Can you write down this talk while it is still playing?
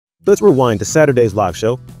Let's rewind to Saturday's live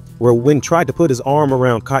show, where Wynne tried to put his arm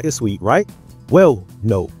around Katya's suite, right? Well,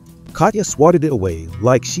 no. Katya swatted it away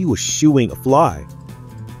like she was shooing a fly.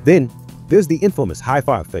 Then, there's the infamous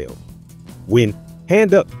high-five fail. Wynne,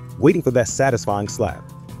 hand up, waiting for that satisfying slap.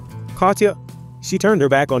 Katya, she turned her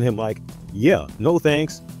back on him like, yeah, no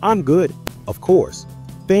thanks, I'm good. Of course,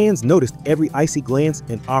 fans noticed every icy glance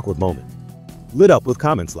and awkward moment. Lit up with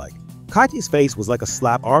comments like, Katya's face was like a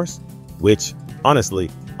slap arse, which,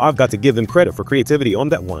 honestly, I've got to give them credit for creativity on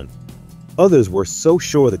that one. Others were so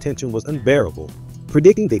sure the tension was unbearable,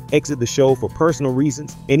 predicting they'd exit the show for personal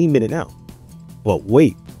reasons any minute now. But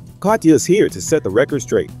wait, Katya is here to set the record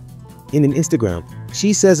straight. In an Instagram,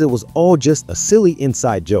 she says it was all just a silly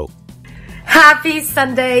inside joke. Happy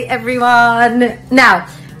Sunday, everyone! Now,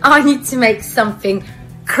 I need to make something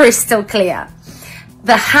crystal clear.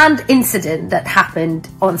 The hand incident that happened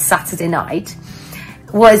on Saturday night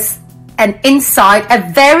was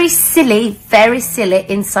a very silly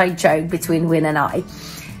inside joke between Wynne and I.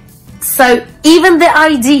 So even the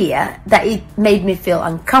idea that it made me feel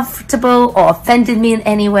uncomfortable or offended me in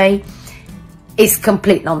any way is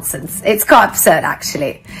complete nonsense. It's quite absurd,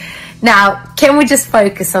 actually. Now, can we just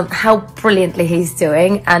focus on how brilliantly he's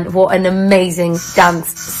doing and what an amazing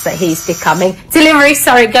dancer he's becoming? Delivery,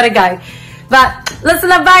 sorry, gotta go. But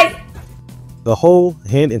listen up, bye. The whole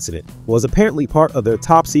hand incident was apparently part of their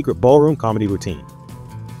top-secret ballroom comedy routine.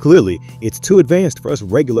 Clearly, it's too advanced for us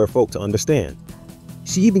regular folk to understand.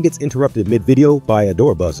 She even gets interrupted mid-video by a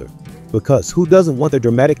door buzzer, because who doesn't want their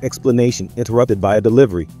dramatic explanation interrupted by a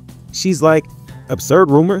delivery? She's like,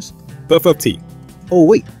 absurd rumors? FFT. Oh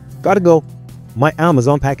wait, gotta go. My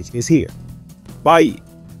Amazon package is here. Bye.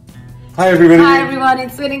 Hi everybody. Hi everyone,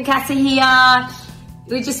 it's Wynne and Katya here.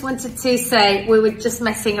 We just wanted to say we were just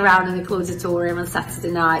messing around in the auditorium on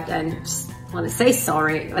Saturday night and just want to say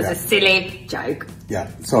sorry. It was a silly joke.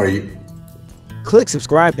 Yeah, sorry. Click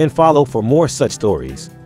subscribe and follow for more such stories.